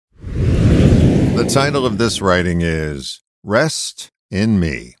title of this writing is Rest in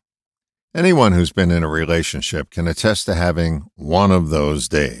Me. Anyone who's been in a relationship can attest to having one of those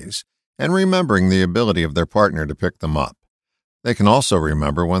days and remembering the ability of their partner to pick them up. They can also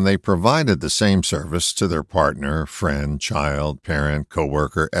remember when they provided the same service to their partner, friend, child, parent,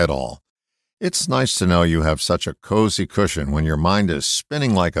 coworker, et al. It's nice to know you have such a cozy cushion when your mind is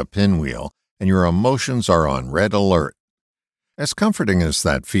spinning like a pinwheel and your emotions are on red alert. As comforting as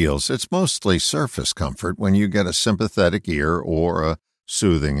that feels, it's mostly surface comfort when you get a sympathetic ear or a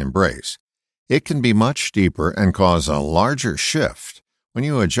soothing embrace. It can be much deeper and cause a larger shift when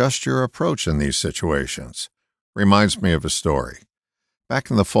you adjust your approach in these situations. Reminds me of a story.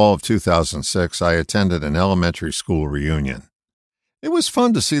 Back in the fall of 2006, I attended an elementary school reunion. It was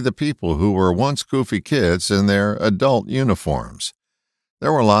fun to see the people who were once goofy kids in their adult uniforms.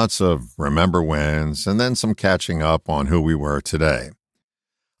 There were lots of remember whens and then some catching up on who we were today.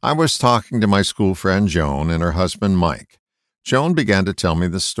 I was talking to my school friend Joan and her husband Mike. Joan began to tell me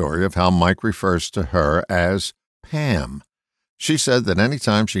the story of how Mike refers to her as Pam. She said that any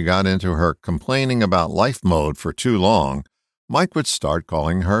time she got into her complaining about life mode for too long, Mike would start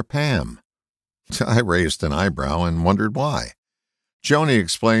calling her Pam. I raised an eyebrow and wondered why. Joni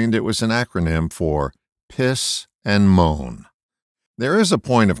explained it was an acronym for piss and moan. There is a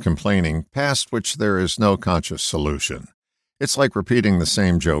point of complaining past which there is no conscious solution. It's like repeating the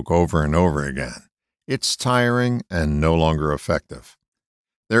same joke over and over again. It's tiring and no longer effective.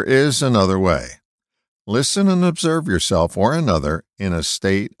 There is another way. Listen and observe yourself or another in a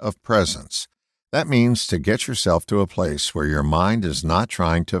state of presence. That means to get yourself to a place where your mind is not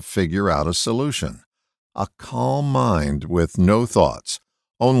trying to figure out a solution. A calm mind with no thoughts,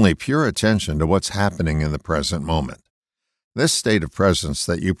 only pure attention to what's happening in the present moment. This state of presence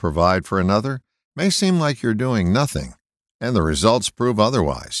that you provide for another may seem like you're doing nothing, and the results prove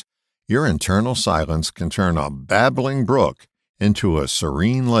otherwise. Your internal silence can turn a babbling brook into a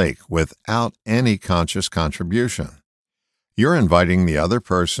serene lake without any conscious contribution. You're inviting the other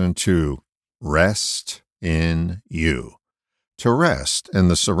person to rest in you, to rest in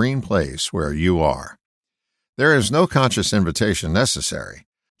the serene place where you are. There is no conscious invitation necessary.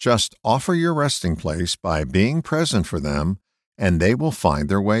 Just offer your resting place by being present for them, and they will find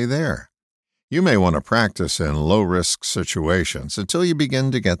their way there. You may want to practice in low-risk situations until you begin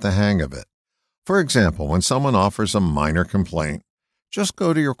to get the hang of it. For example, when someone offers a minor complaint, just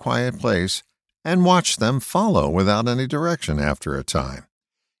go to your quiet place and watch them follow without any direction after a time.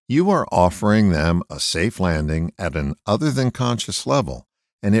 You are offering them a safe landing at an other-than-conscious level,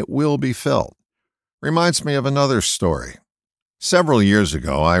 and it will be felt. Reminds me of another story. Several years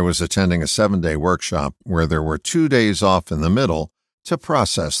ago, I was attending a 7-day workshop where there were 2 days off in the middle to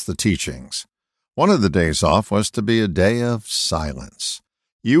process the teachings. One of the days off was to be a day of silence.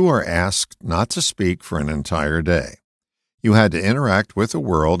 You were asked not to speak for an entire day. You had to interact with the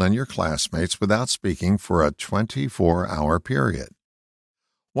world and your classmates without speaking for a 24-hour period.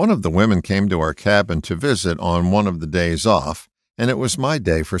 One of the women came to our cabin to visit on one of the days off, and it was my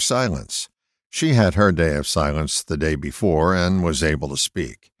day for silence. She had her day of silence the day before and was able to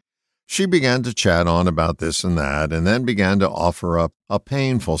speak. She began to chat on about this and that, and then began to offer up a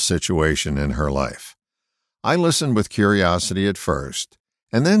painful situation in her life. I listened with curiosity at first,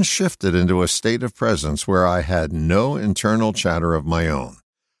 and then shifted into a state of presence where I had no internal chatter of my own,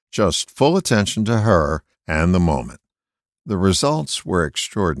 just full attention to her and the moment. The results were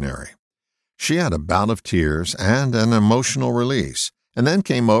extraordinary. She had a bout of tears and an emotional release, and then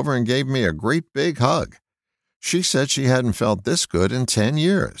came over and gave me a great big hug. She said she hadn't felt this good in 10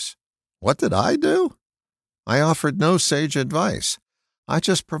 years. What did I do? I offered no sage advice. I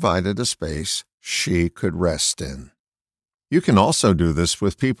just provided a space she could rest in. You can also do this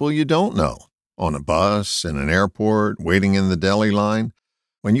with people you don't know, on a bus, in an airport, waiting in the deli line.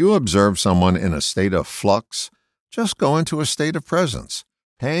 When you observe someone in a state of flux, just go into a state of presence,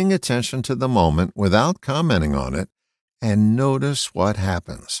 paying attention to the moment without commenting on it, and notice what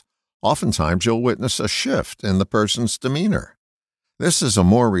happens. Oftentimes, you'll witness a shift in the person's demeanor. This is a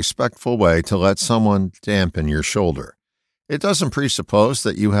more respectful way to let someone dampen your shoulder. It doesn't presuppose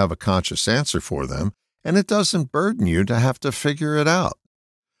that you have a conscious answer for them, and it doesn't burden you to have to figure it out.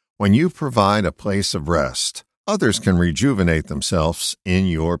 When you provide a place of rest, others can rejuvenate themselves in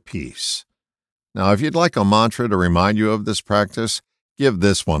your peace. Now, if you'd like a mantra to remind you of this practice, give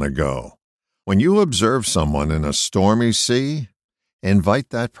this one a go. When you observe someone in a stormy sea, invite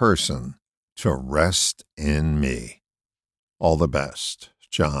that person to rest in me. All the best,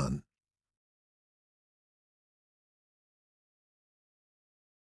 John.